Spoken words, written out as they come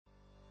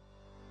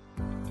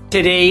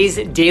Today's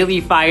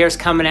Daily Fire is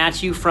coming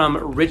at you from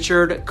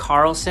Richard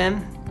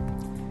Carlson.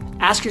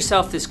 Ask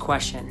yourself this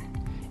question.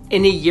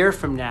 In a year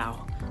from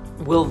now,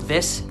 will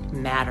this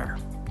matter?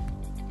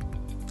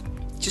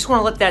 Just want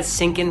to let that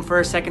sink in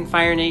for a second,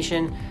 Fire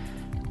Nation.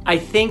 I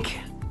think,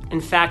 in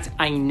fact,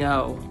 I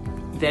know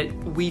that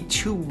we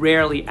too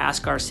rarely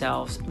ask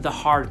ourselves the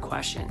hard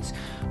questions.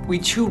 We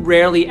too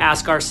rarely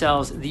ask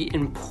ourselves the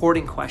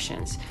important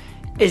questions.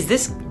 Is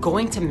this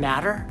going to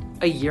matter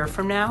a year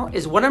from now?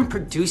 Is what I'm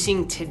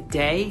producing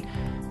today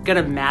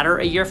gonna matter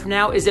a year from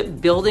now? Is it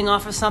building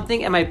off of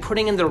something? Am I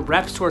putting in the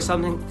reps towards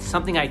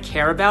something I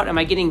care about? Am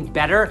I getting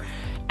better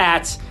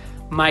at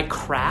my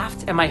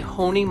craft? Am I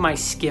honing my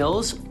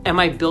skills? Am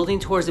I building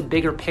towards a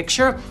bigger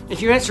picture?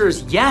 If your answer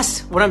is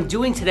yes, what I'm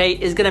doing today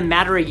is gonna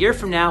matter a year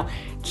from now,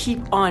 keep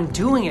on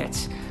doing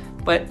it.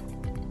 But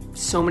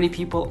so many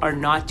people are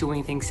not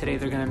doing things today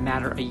that are gonna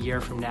matter a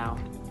year from now.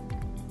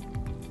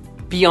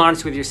 Be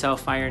honest with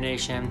yourself, Fire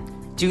Nation.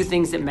 Do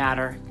things that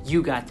matter.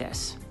 You got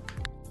this.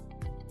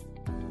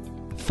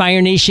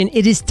 Fire Nation,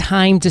 it is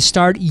time to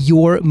start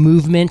your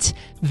movement.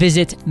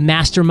 Visit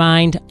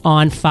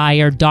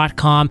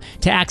mastermindonfire.com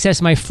to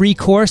access my free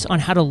course on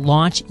how to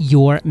launch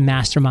your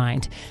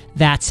mastermind.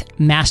 That's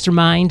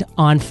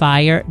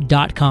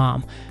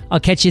mastermindonfire.com.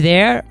 I'll catch you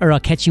there, or I'll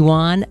catch you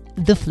on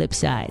the flip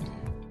side.